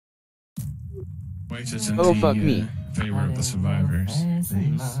Oh fuck me. Favor of the survivors.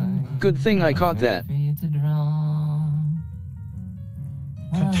 Good thing I caught that.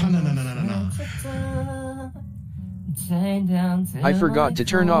 I forgot to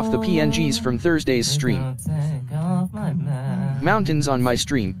turn off the PNGs from Thursday's stream. Mountains on my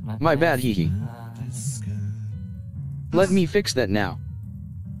stream, my bad hee. Let me fix that now.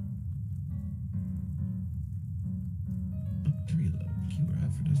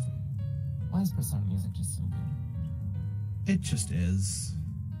 Why is Persona music just so good? It just is.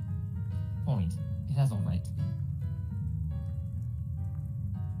 Point. It has all right to be.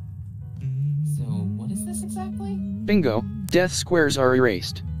 So, what is this exactly? Bingo, death squares are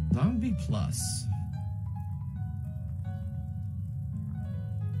erased. Zombie plus.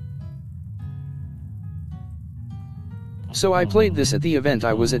 So I played this at the event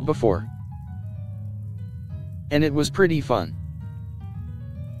I was at before. And it was pretty fun.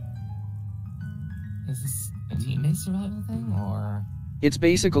 Is this a team-based survival thing, or...? It's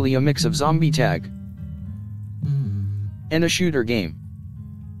basically a mix of zombie tag and a shooter game.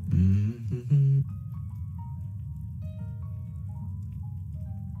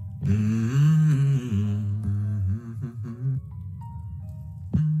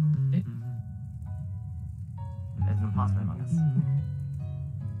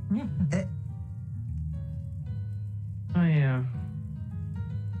 Oh yeah.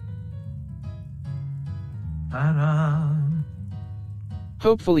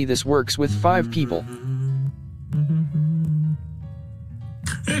 Hopefully this works with 5 people.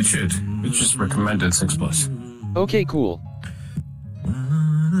 It should. It's just recommended 6+. Okay, cool.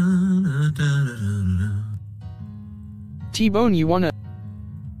 T-Bone, you wanna...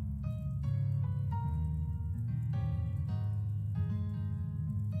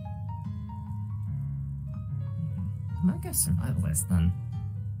 I might go survivalist then.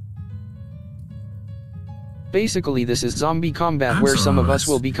 Basically this is zombie combat where some of us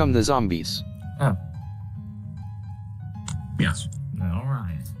will become the zombies. Oh. Yes.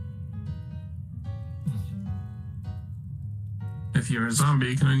 Alright. If you're a zombie,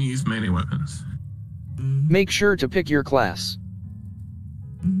 you can only use melee weapons. Make sure to pick your class.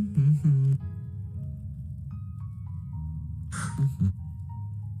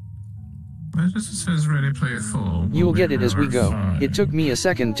 Where does it says ready player 4? You'll get it as we go. It took me a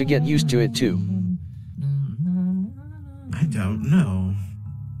second to get used to it too. I don't know.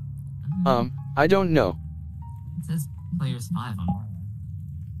 I don't know. It says players 5 on mine.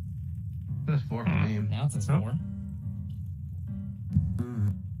 It says 4 for me. Now it says 4.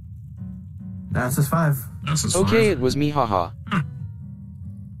 Now it says 5. That's as 5. Okay, it was me, haha.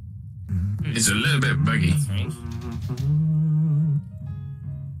 It's a little bit buggy. That's strange.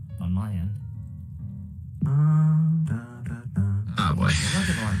 On my end. Ah, boy. Look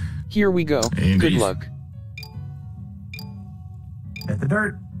at one. Here we go. Indeed. Good luck. Hit the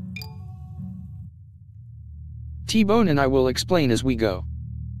dirt. T-Bone and I will explain as we go.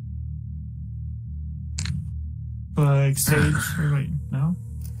 Like stage. Or wait, no?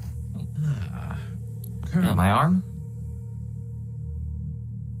 Yeah, my arm?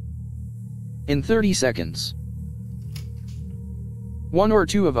 In 30 seconds. 1 or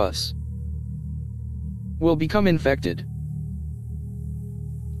 2 of us will become infected.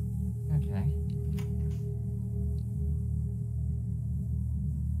 Okay.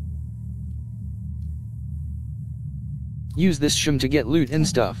 Use this shim to get loot and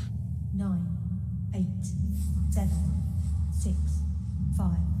stuff. 9, 8, 7, 6,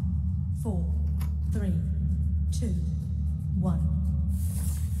 5, 4, 3, 2, 1.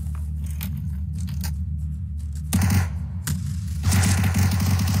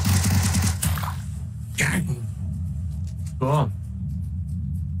 Cool.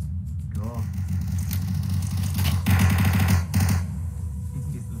 Cool.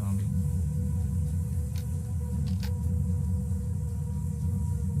 He's the zombie.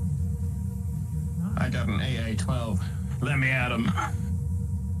 I got an AA-12. Let me at him.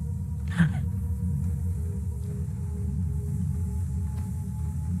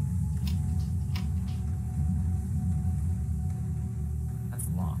 That's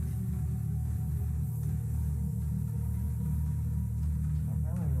locked.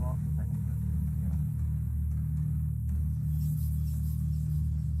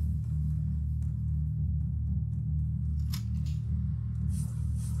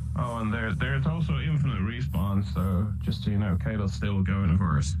 Oh, and there's also infinite respawn, so just so you know, Kayla's still going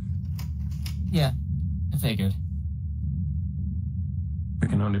for us. Yeah, I figured. We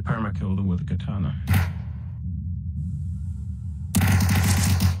can only permakill them with a katana.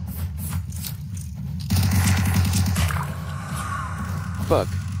 Fuck.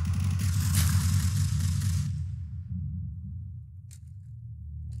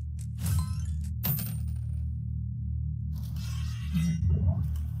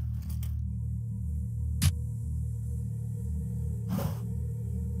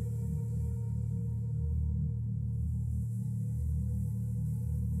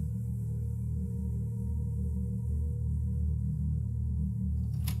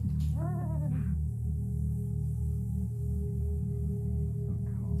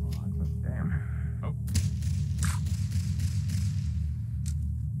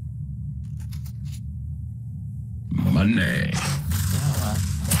 Money. Yeah,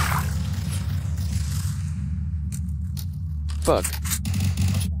 Fuck.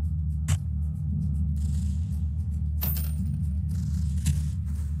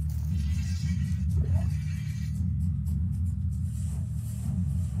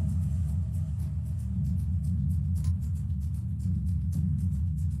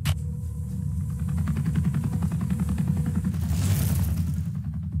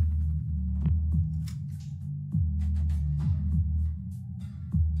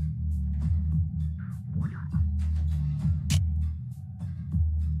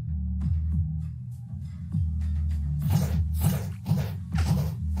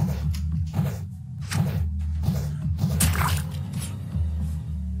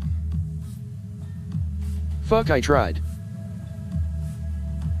 Fuck, I tried.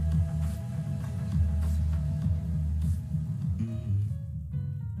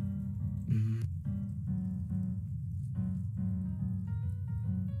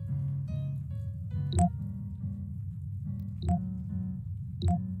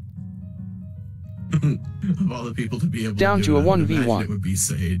 Of all the people to be able Down to to do a it, I would 1v1. imagine it would be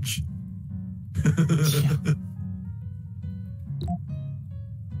Sage.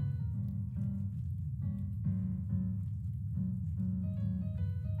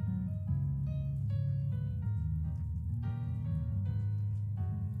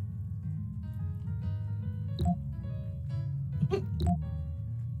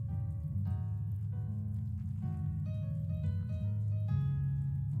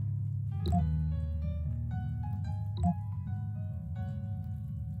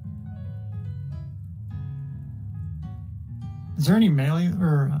 Is there any melee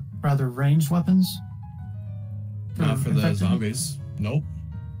or rather ranged weapons? Not for the infected? zombies. Nope.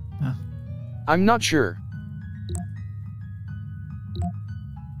 I'm not sure.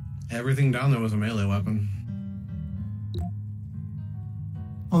 Everything down there was a melee weapon.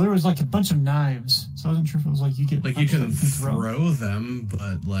 Well, there was like a bunch of knives, so I wasn't sure if it was like you get Like, you can throw them,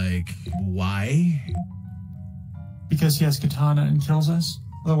 but, like, why? because he has katana and kills us.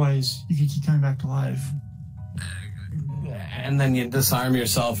 Otherwise, you could keep coming back to life. And then you disarm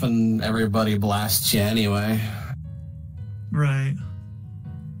yourself and everybody blasts you anyway. Right.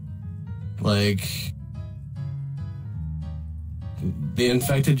 Like, the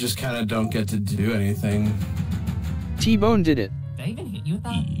infected just kind of don't get to do anything. T-Bone did it. did I even hit you with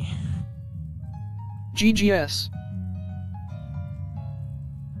that? GGS.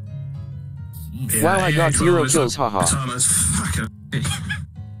 Jeez. Wow, I got 0 is kills, like haha. Katana's fucking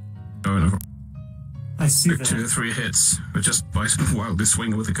going over I see like 2 to that. 3 hits, but just by wildly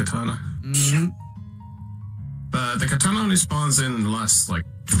swinging with the katana. Mm-hmm. The katana only spawns in the last, like,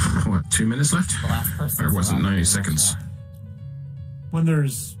 what, 2 minutes left? The last person. Or was it 90 seconds? When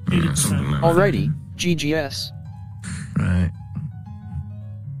there's Yeah, something 80%. like that. Alrighty, GGS. Right.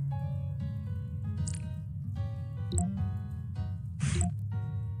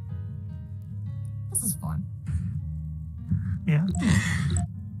 This is fun. Yeah.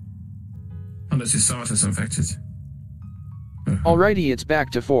 Unless you saw it as infected. Alrighty, it's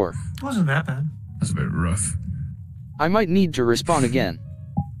back to 4. It wasn't that bad. That's a bit rough. I might need to respawn again.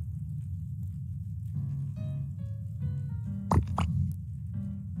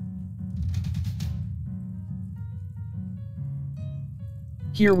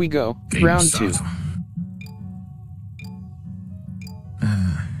 Here we go, Game round start. 2.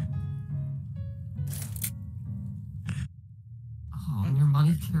 Oh, and your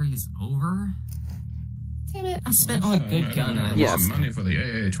money carries over? Damn it, I spent on a good gun. And I Yeah. lost Money for the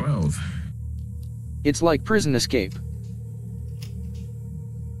AA-12. It's like prison escape.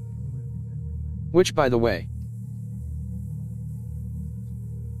 Which, by the way,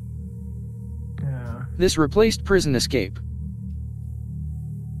 Yeah. this replaced prison escape.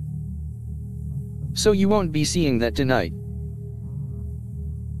 So you won't be seeing that tonight.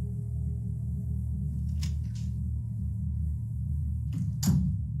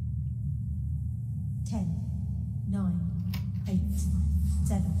 Ten, 9, 8,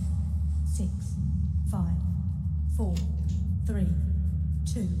 7, 6, 5, 4, 3,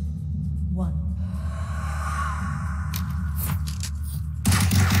 2, 1.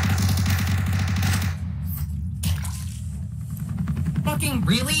 Fucking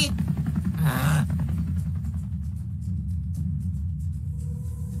really?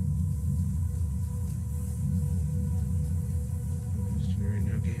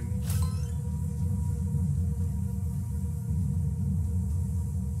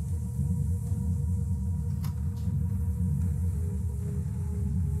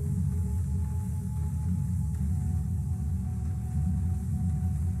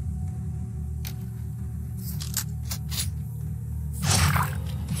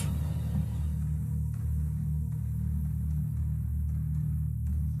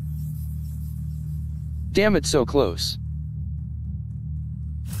 Damn it, so close.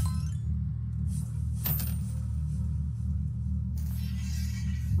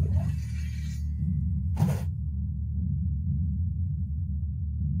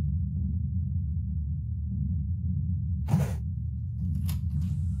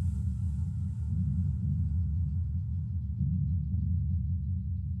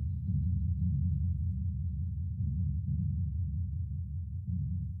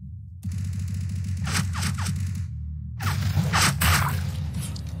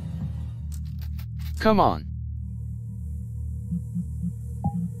 Come on.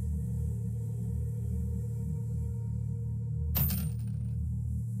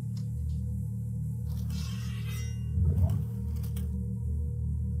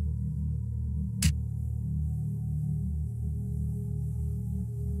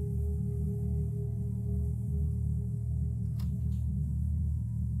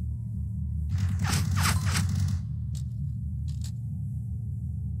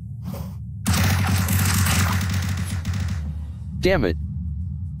 Damn it.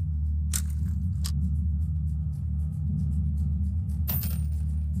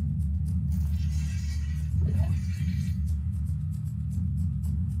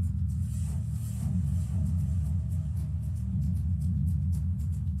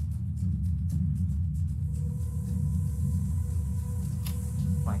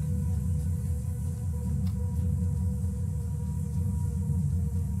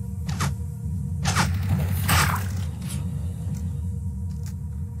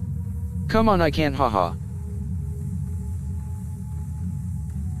 Come on, I can't, haha.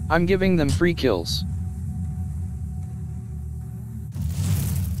 I'm giving them free kills.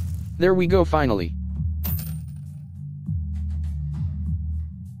 There we go, finally.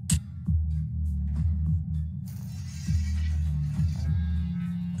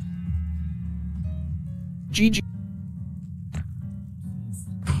 GG.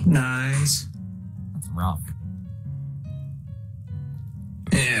 Nice. That's rough.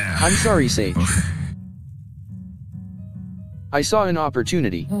 Yeah. I'm sorry, Sage. I saw an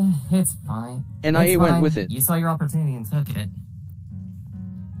opportunity. It's fine. And It's I went fine. with it. You saw your opportunity and took it.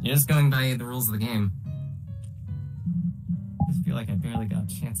 You're just going by the rules of the game. I just feel like I barely got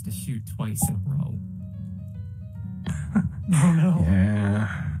a chance to shoot twice in a row. Oh no. Yeah.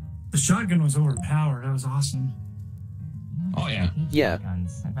 The shotgun was overpowered. That was awesome. Oh, yeah. I hate Yeah.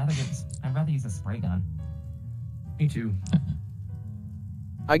 shotguns. I'd rather use a spray gun. Me too.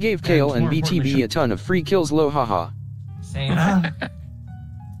 I gave Kale and more importantly, BTB a ton of free kills, low haha. Same. Oh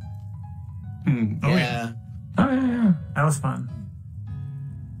Yeah. Oh, yeah. that was fun.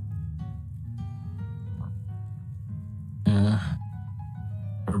 Yeah.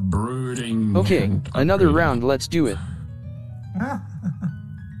 A brooding. Okay, and another upgrading. round, let's do it.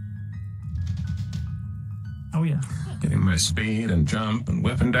 Oh yeah. Getting my speed and jump and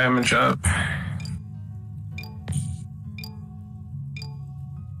weapon damage up.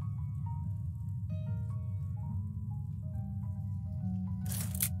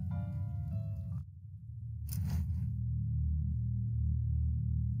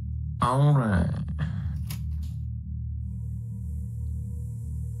 All right.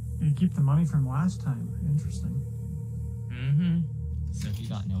 You keep the money from last time. Interesting. Mm-hmm. So if you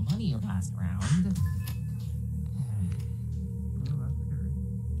got no money your last round... Oh, that's scary.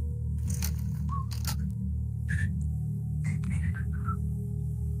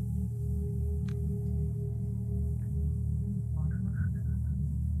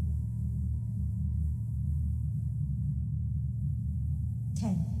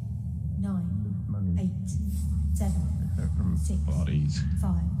 Ten, nine, Money 8, 7, from 6, bodies.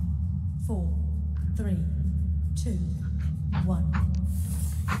 5, 4, 3, 2, 1.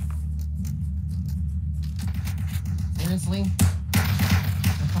 Seriously?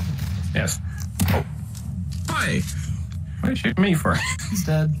 Yes. Oh. Hi. What did you shoot me for? He's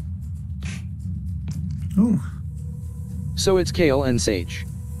dead. Ooh. So it's Kale and Sage.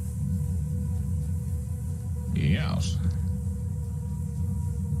 Yes.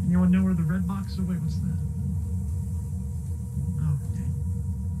 Anyone know where the red box is? Wait, what's that? Oh,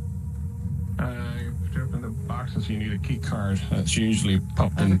 okay. You have to open the boxes, you need a key card. That's usually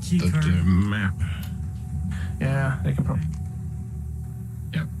popped I have a in key the card. map. Yeah, they can probably.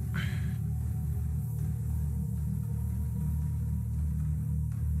 Yep.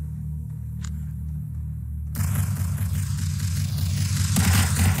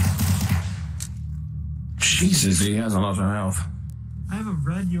 Jesus, he has a lot of health. I have a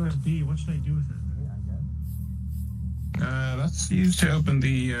red USB. What should I do with it? That's used to open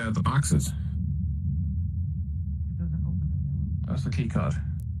the boxes. It doesn't open any of them. That's the key card.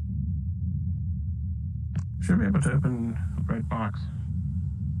 Should be able to open a red box.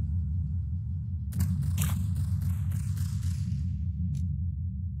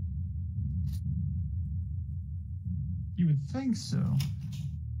 You would think so.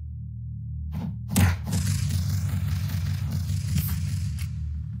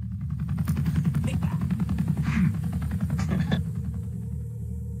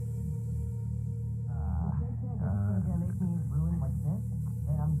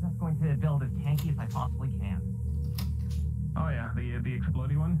 To build as tanky as I possibly can. Oh yeah, the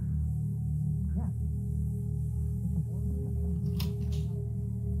explodey one. Yeah.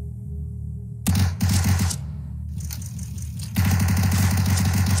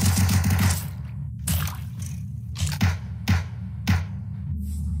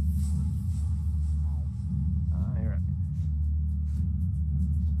 You're right.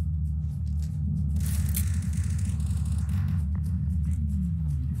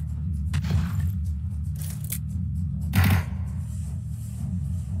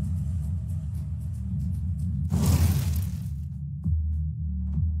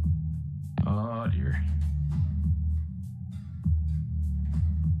 Oh dear.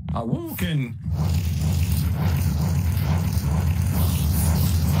 Awoken.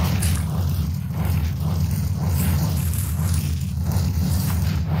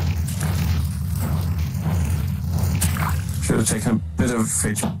 Should have taken a bit of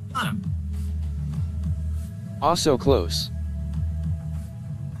feature. Got him. Also close.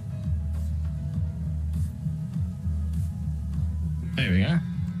 There we go.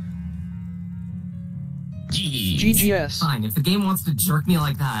 GGS. Fine, if the game wants to jerk me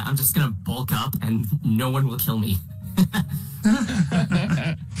like that, I'm just gonna bulk up and no one will kill me.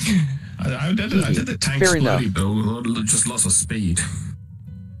 I did the tank Fair enough. explodey build, just lots of speed.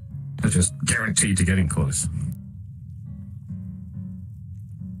 I just guaranteed to getting close.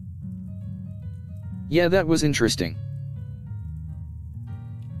 Yeah, that was interesting.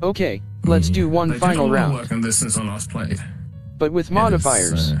 Okay, let's do one final round. Work on this since I last played. But with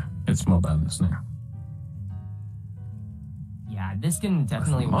modifiers. It's more balanced now. Yeah, this can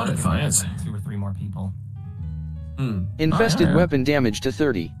definitely work with modifiers. like 2 or 3 more people. Infested yeah. weapon damage to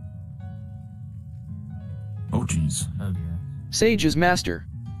 30. Oh jeez. Oh dear. Sage is master.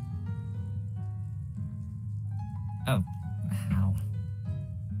 Oh. Ow.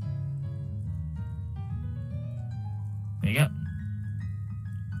 There you go.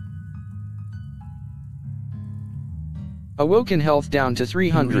 Awoken health down to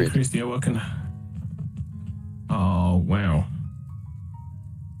 300. Increase the awoken. Oh wow.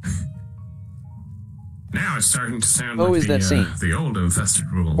 Now it's starting to sound Oh, like is that Saint? the old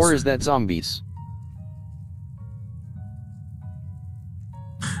infested rules. Or is that zombies?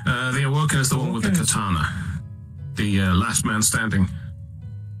 The awoken is the one with the katana. The last man standing.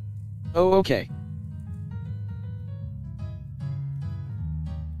 Oh, okay.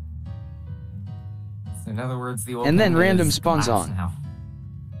 So in other words, the old And then one random is spawns last on. now.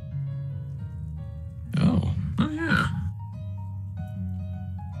 Oh yeah.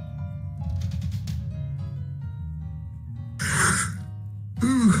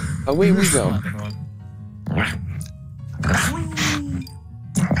 Away we go.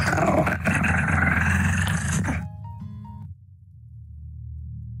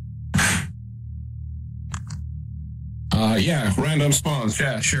 Yeah, random spawns.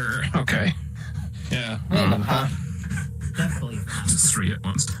 Yeah, sure. Okay. Yeah. Random, huh? Definitely. Just 3 at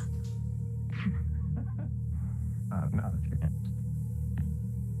once. Not a chance.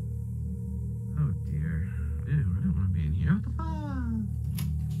 Oh dear. Ew, I don't want to be in here. What the fuck?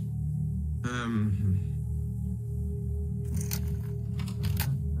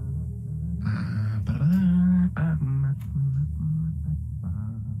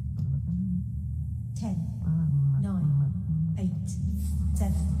 Ten, 9, 8,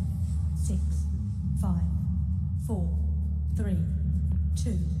 7, 6, 5, 4, 3, 2,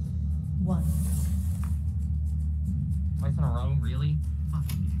 1. Twice in a row, really? Fuck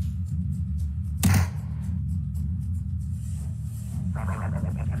you.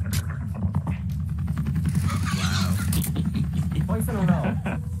 Twice in a row.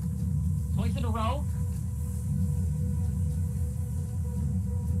 Twice in a row?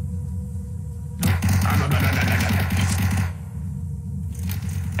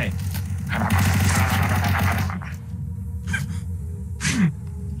 Hey.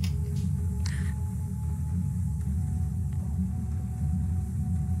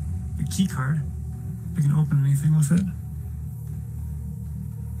 The key card. We can open anything with it.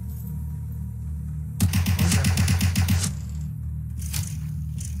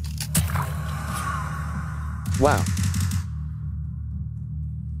 Wow.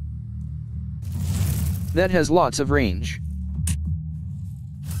 That has lots of range.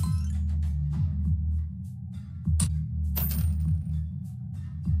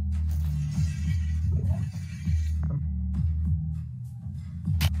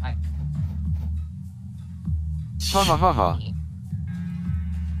 Ha ha ha ha.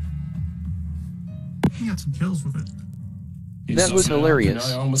 He got some kills with it. He That was sucked it up, hilarious.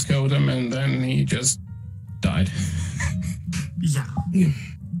 and I almost killed him, and then he just died. Yeah.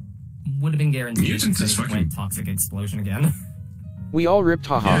 Would have been guaranteed Mutant if is they fucking- went toxic explosion again. We all ripped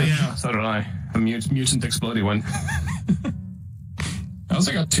haha. Yeah, so did I. A mutant explodey one. I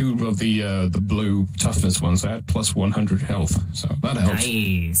also got 2 of the blue toughness ones. I had plus 100 health, so that helps.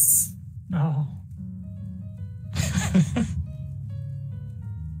 Nice. Oh.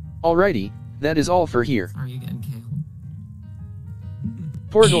 Alrighty, that is all for here. Are you getting killed?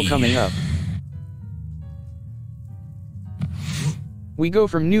 Portal coming up. We go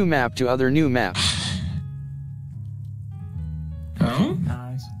from new map to other new map. Oh?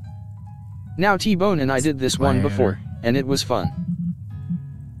 Nice. Now T-Bone and I did this one before, and it was fun.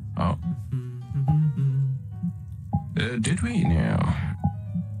 Oh. Did we now?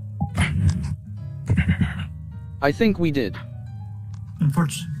 Unfortunately, I think we did.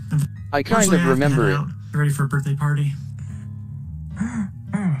 unfortunately, I kind I of have to remember head it. out. Get ready for a birthday party.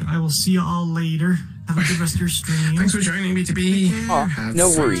 I will see you all later. Have a good rest of your stream. Thanks for joining BTB. Aw, no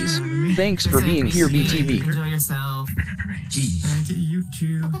worries. Thanks for being here, BTB. Enjoy yourself. Thank you, you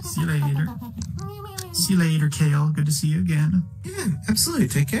too. See you later. See you later, Kale. Good to see you again. Yeah, absolutely.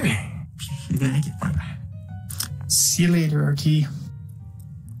 Take care. Thank you. See you later, RT.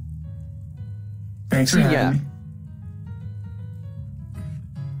 Thanks for See ya. having me.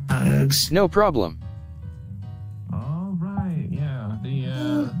 Hugs. No problem. All right, yeah.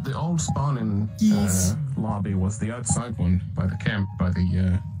 The old spawning Yes. lobby was the outside one by the camp, by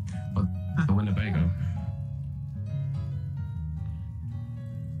the Winnebago.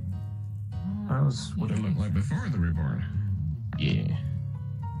 That was what it looked like before the Reborn. Yeah.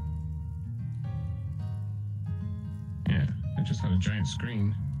 Yeah, it just had a giant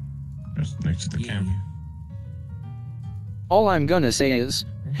screen just next to the camp. All I'm gonna say is,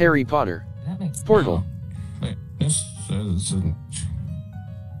 Harry Potter. That makes Portal. Wait, this isn't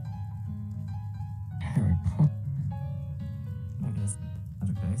Harry Potter.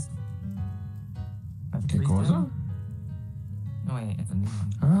 Okay, Cosa? Oh wait, it's a new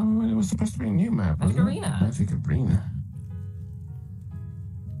one. Oh, it was supposed to be a new map. Magic wasn't it? Arena. Magic Arena.